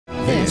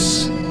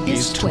This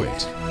is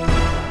TWiT.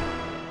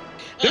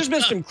 There's been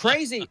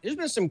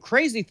some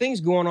crazy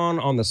things going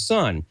on the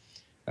sun.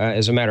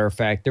 As a matter of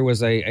fact, there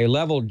was a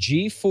level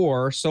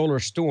G4 solar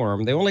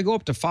storm. They only go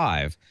up to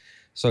 5.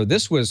 So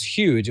this was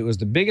huge. It was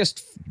the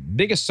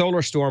biggest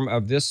solar storm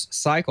of this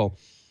cycle.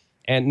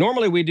 And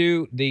normally we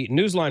do the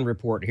Newsline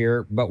report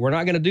here, but we're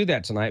not going to do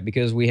that tonight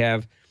because we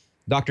have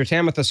Dr.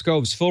 Tamitha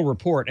Skov's full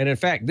report. And in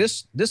fact,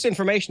 this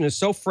information is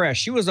so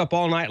fresh. She was up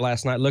all night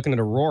last night looking at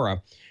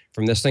Aurora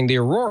from this thing. The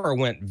Aurora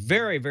went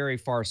very, very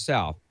far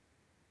south.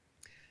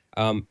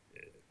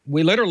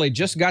 We literally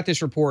just got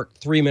this report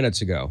 3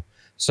 minutes ago.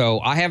 So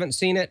I haven't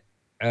seen it.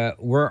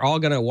 We're all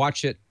going to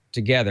watch it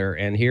together.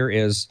 And here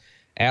is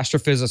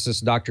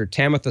astrophysicist Dr.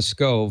 Tamitha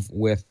Skov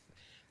with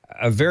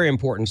a very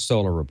important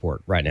solar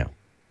report right now.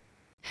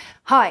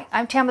 Hi,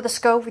 I'm Tamitha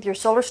Skov with your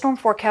solar storm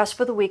forecast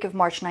for the week of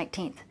March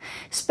 19th.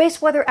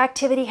 Space weather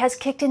activity has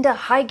kicked into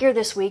high gear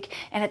this week,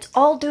 and it's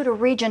all due to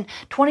region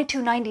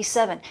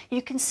 2297.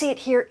 You can see it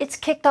here. It's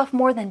kicked off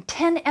more than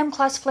 10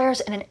 M-class flares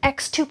and an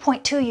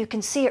X2.2. You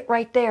can see it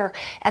right there.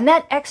 And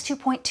that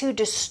X2.2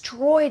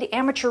 destroyed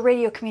amateur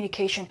radio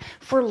communication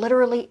for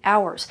literally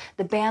hours.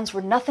 The bands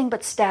were nothing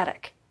but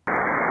static.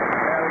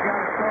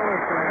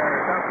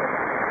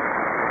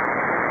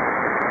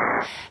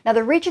 Now,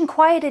 the region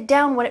quieted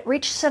down when it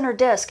reached center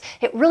disk.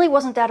 It really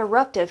wasn't that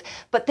eruptive,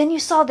 but then you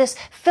saw this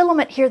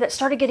filament here that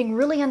started getting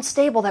really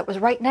unstable that was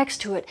right next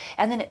to it,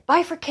 and then it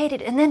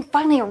bifurcated and then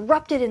finally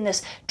erupted in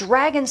this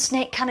dragon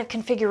snake kind of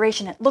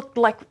configuration. It looked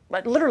like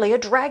literally a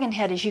dragon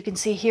head, as you can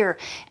see here.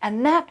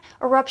 And that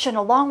eruption,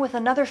 along with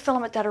another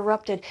filament that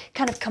erupted,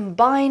 kind of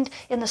combined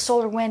in the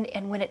solar wind,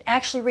 and when it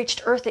actually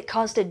reached Earth, it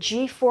caused a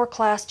G4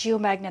 class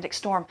geomagnetic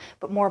storm,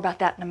 but more about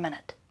that in a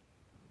minute.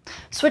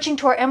 Switching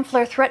to our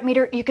M-flare threat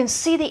meter, you can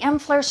see the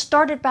M-flare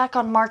started back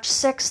on March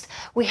 6th.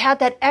 We had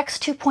that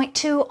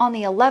X2.2 on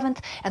the 11th,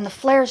 and the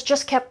flares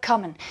just kept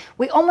coming.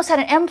 We almost had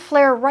an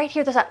M-flare right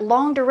here. There's that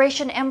long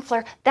duration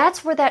M-flare.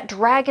 That's where that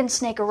dragon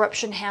snake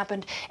eruption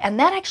happened, and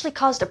that actually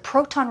caused a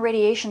proton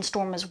radiation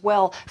storm as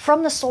well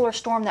from the solar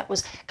storm that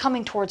was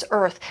coming towards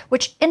Earth,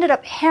 which ended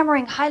up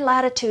hammering high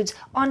latitudes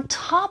on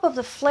top of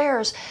the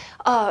flares.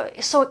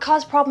 So it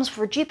caused problems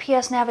for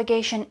GPS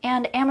navigation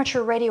and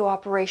amateur radio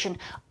operation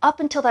up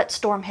until that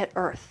storm hit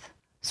Earth.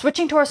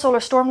 Switching to our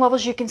solar storm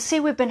levels, you can see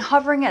we've been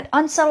hovering at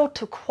unsettled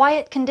to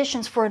quiet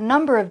conditions for a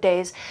number of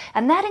days,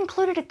 and that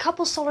included a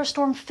couple solar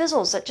storm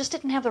fizzles that just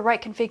didn't have the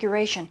right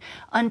configuration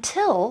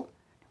until,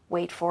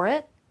 wait for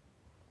it,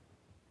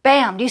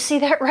 bam! Do you see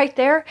that right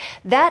there?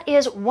 That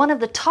is one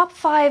of the top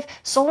 5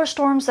 solar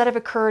storms that have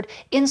occurred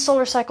in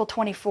solar cycle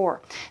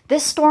 24.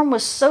 This storm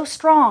was so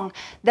strong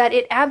that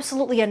it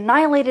absolutely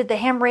annihilated the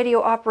ham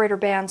radio operator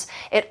bands.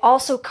 It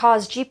also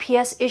caused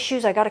GPS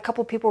issues. I got a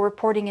couple people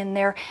reporting in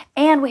there.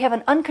 And we have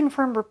an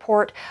unconfirmed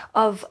report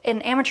of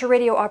an amateur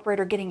radio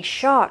operator getting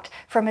shocked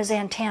from his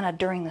antenna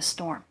during the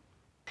storm.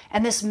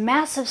 And this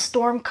massive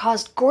storm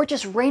caused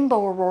gorgeous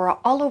rainbow aurora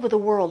all over the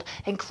world,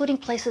 including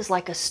places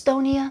like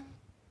Estonia.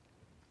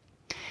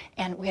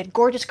 And we had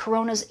gorgeous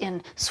coronas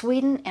in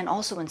Sweden and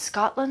also in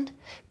Scotland,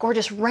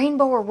 gorgeous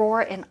rainbow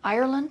aurora in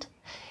Ireland,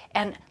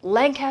 and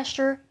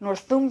Lancaster,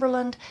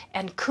 Northumberland,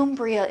 and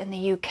Cumbria in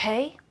the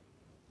UK.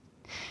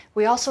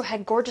 We also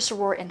had gorgeous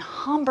aurora in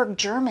Hamburg,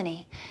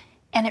 Germany,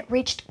 and it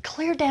reached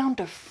clear down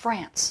to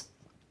France.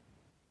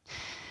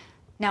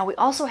 Now, we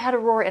also had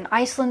aurora in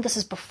Iceland. This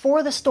is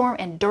before the storm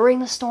and during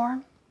the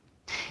storm.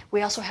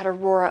 We also had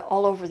aurora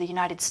all over the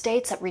United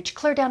States that reached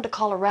clear down to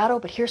Colorado,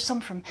 but here's some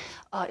from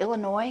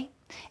Illinois.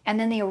 And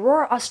then the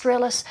aurora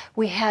australis,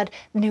 we had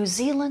New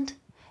Zealand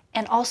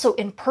and also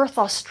in Perth,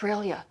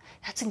 Australia.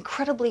 That's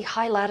incredibly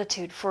high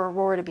latitude for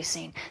aurora to be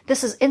seen.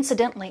 This is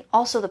incidentally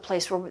also the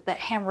place where that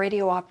ham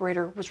radio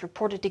operator was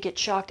reported to get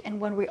shocked, and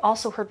when we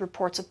also heard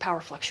reports of power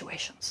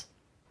fluctuations.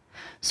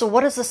 So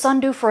what does the sun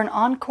do for an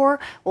encore?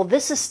 Well,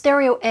 this is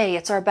stereo A.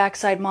 It's our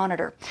backside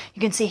monitor.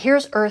 You can see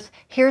here's Earth,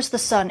 here's the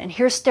sun, and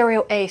here's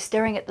stereo A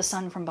staring at the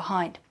sun from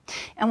behind.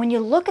 And when you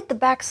look at the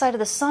backside of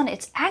the sun,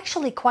 it's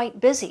actually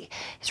quite busy.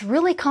 It's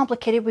really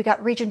complicated. We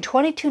got region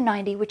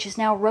 2290, which is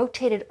now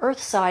rotated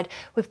Earth side.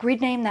 We've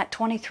renamed that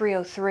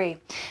 2303.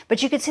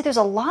 But you can see there's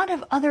a lot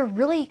of other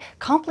really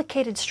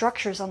complicated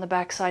structures on the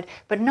backside,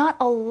 but not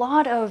a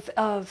lot of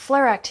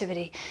flare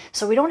activity.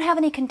 So we don't have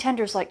any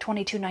contenders like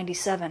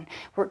 2297.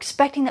 We're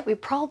expecting that we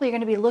probably are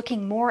going to be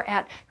looking more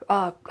at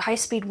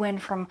high-speed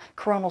wind from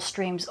coronal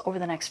streams over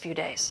the next few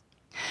days.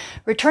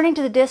 Returning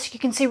to the disk, you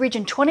can see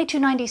region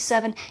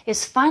 2297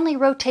 is finally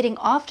rotating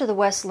off to the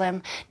west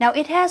limb. Now,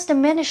 it has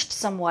diminished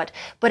somewhat,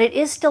 but it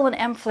is still an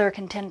M-flare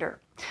contender.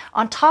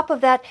 On top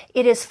of that,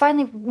 it has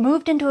finally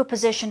moved into a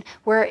position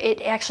where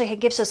it actually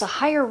gives us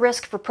a higher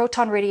risk for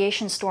proton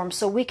radiation storms,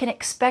 so we can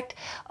expect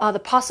the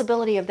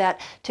possibility of that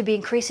to be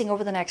increasing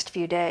over the next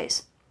few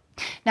days.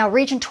 Now,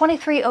 region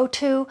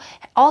 2302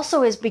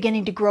 also is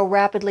beginning to grow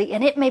rapidly,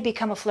 and it may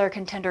become a flare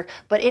contender,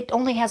 but it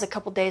only has a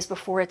couple days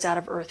before it's out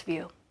of Earth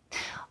view.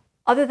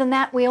 Other than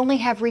that, we only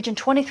have region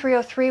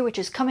 2303, which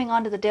is coming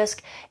onto the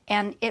disk,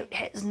 and it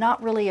is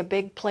not really a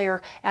big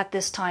player at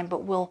this time,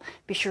 but we'll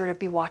be sure to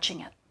be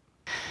watching it.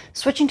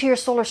 Switching to your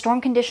solar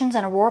storm conditions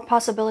and aurora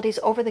possibilities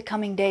over the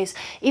coming days.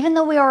 Even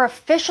though we are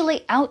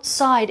officially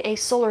outside a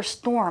solar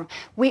storm,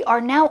 we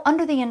are now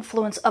under the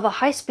influence of a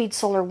high-speed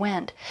solar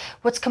wind.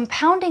 What's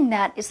compounding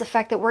that is the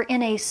fact that we're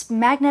in a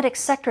magnetic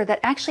sector that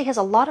actually has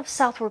a lot of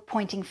southward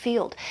pointing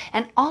field.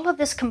 And all of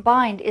this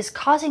combined is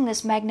causing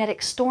this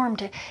magnetic storm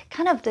to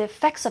the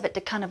effects of it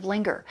to kind of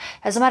linger.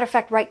 As a matter of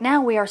fact, right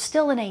now we are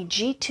still in a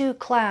G2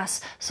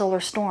 class solar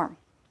storm.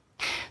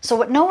 So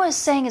what NOAA is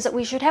saying is that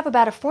we should have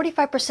about a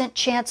 45%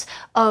 chance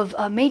of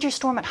a major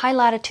storm at high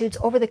latitudes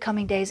over the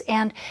coming days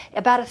and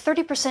about a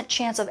 30%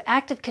 chance of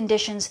active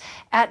conditions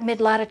at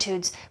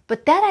mid-latitudes.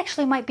 But that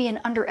actually might be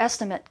an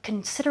underestimate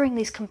considering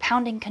these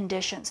compounding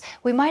conditions.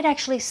 We might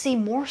actually see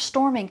more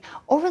storming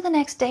over the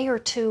next day or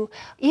two,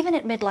 even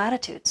at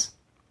mid-latitudes.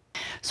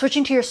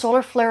 Switching to your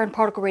solar flare and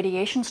particle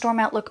radiation storm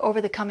outlook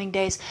over the coming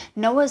days,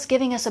 NOAA is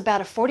giving us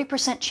about a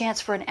 40% chance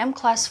for an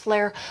M-class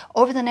flare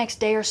over the next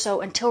day or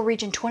so until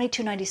region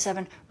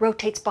 2297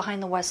 rotates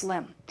behind the west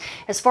limb.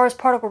 As far as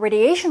particle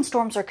radiation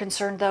storms are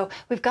concerned, though,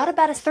 we've got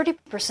about a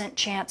 30%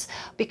 chance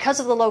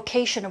because of the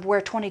location of where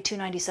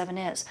 2297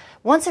 is.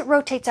 Once it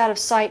rotates out of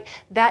sight,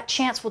 that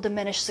chance will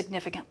diminish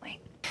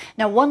significantly.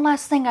 Now, one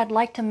last thing I'd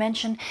like to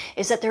mention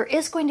is that there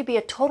is going to be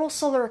a total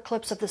solar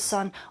eclipse of the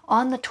sun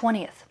on the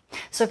 20th.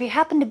 So if you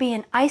happen to be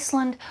in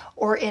Iceland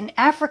or in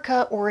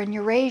Africa or in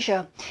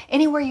Eurasia,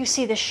 anywhere you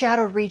see this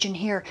shadowed region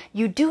here,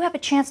 you do have a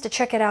chance to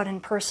check it out in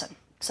person.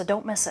 So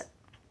don't miss it.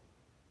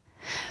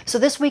 So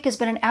this week has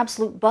been an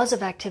absolute buzz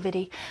of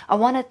activity. I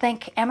want to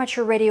thank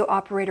amateur radio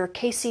operator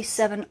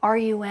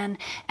KC7RUN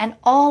and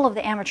all of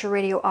the amateur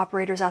radio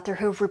operators out there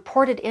who have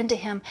reported into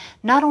him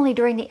not only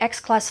during the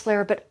X-class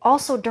flare but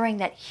also during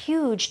that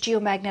huge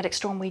geomagnetic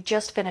storm we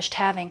just finished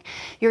having.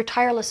 Your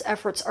tireless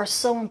efforts are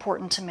so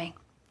important to me.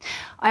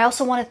 I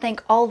also want to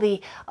thank all the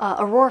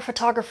aurora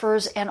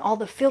photographers and all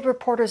the field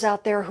reporters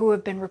out there who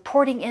have been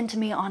reporting into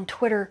me on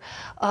Twitter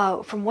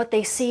from what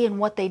they see and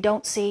what they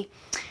don't see.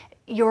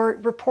 Your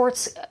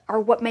reports are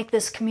what make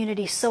this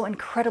community so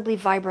incredibly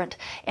vibrant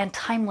and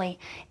timely,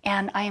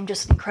 and I am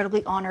just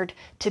incredibly honored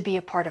to be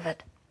a part of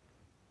it.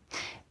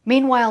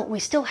 Meanwhile,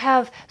 we still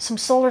have some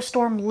solar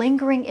storm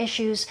lingering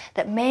issues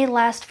that may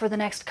last for the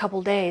next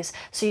couple days.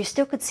 So you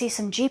still could see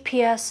some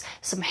GPS,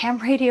 some ham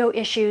radio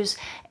issues,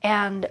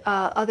 and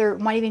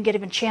might even get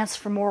a chance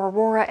for more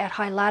aurora at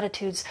high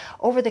latitudes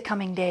over the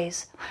coming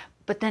days.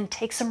 But then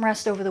take some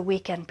rest over the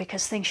weekend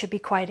because things should be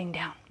quieting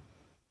down.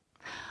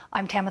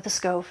 I'm Tamitha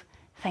Skov.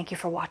 Thank you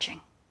for watching.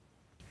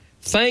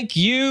 Thank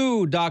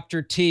you,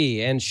 Dr.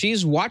 T. And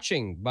she's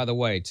watching, by the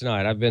way,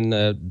 tonight. I've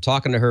been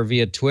talking to her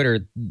via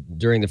Twitter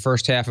during the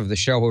first half of the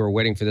show. We were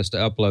waiting for this to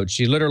upload.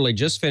 She literally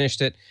just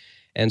finished it.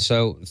 And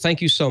so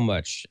thank you so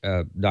much,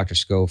 Dr.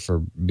 Skov, for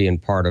being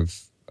part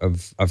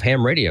of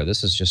ham radio.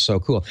 This is just so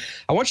cool.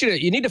 I want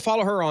you need to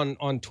follow her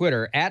on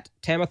Twitter at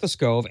Tamitha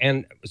Skov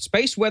and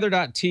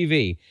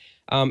spaceweather.tv.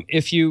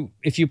 If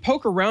you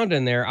poke around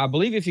in there, I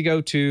believe if you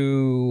go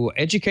to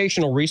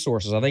educational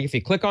resources, I think if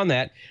you click on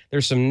that,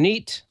 there's some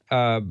neat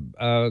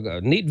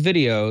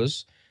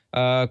videos.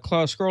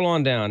 Scroll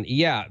on down.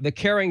 Yeah, the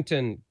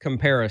Carrington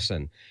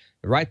comparison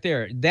right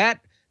there. That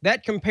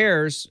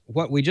compares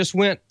what we just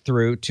went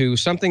through to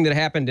something that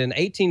happened in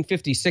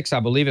 1856, I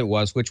believe it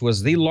was, which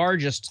was the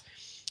largest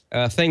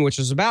thing, which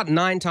was about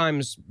 9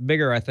 times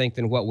bigger, I think,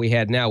 than what we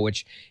had now,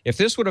 which if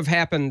this would have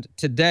happened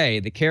today,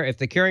 if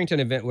the Carrington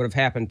event would have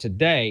happened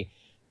today,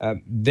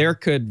 there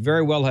could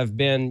very well have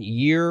been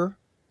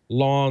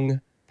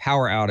year-long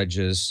power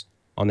outages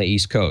on the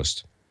East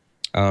Coast.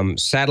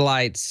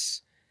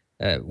 Satellites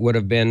would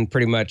have been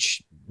pretty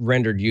much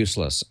rendered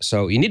useless.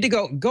 So you need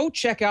to go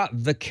check out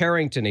the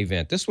Carrington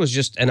event. This was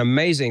just an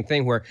amazing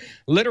thing where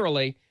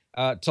literally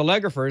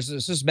telegraphers,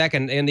 this is back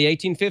in the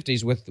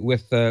 1850s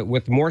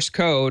with Morse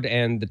code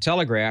and the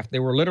telegraph,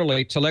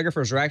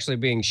 telegraphers were actually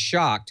being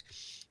shocked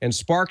and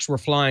sparks were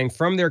flying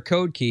from their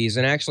code keys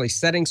and actually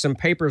setting some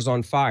papers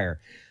on fire.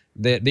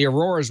 The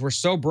auroras were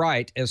so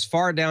bright as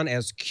far down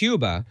as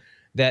Cuba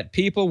that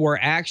people were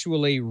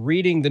actually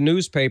reading the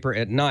newspaper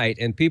at night,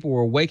 and people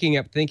were waking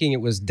up thinking it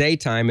was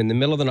daytime in the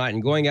middle of the night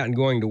and going out and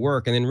going to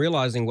work and then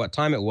realizing what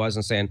time it was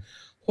and saying,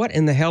 what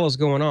in the hell is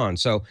going on?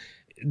 So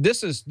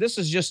this is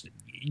just,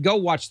 go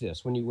watch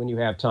this when you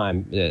have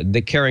time.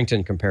 The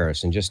Carrington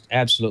comparison, just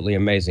absolutely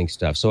amazing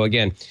stuff. So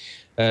again,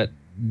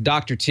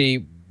 Dr.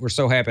 T, we're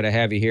so happy to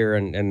have you here,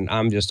 and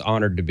I'm just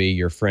honored to be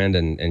your friend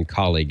and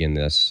colleague in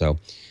this. So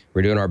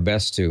we're doing our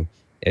best to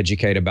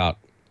educate about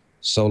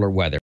solar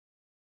weather.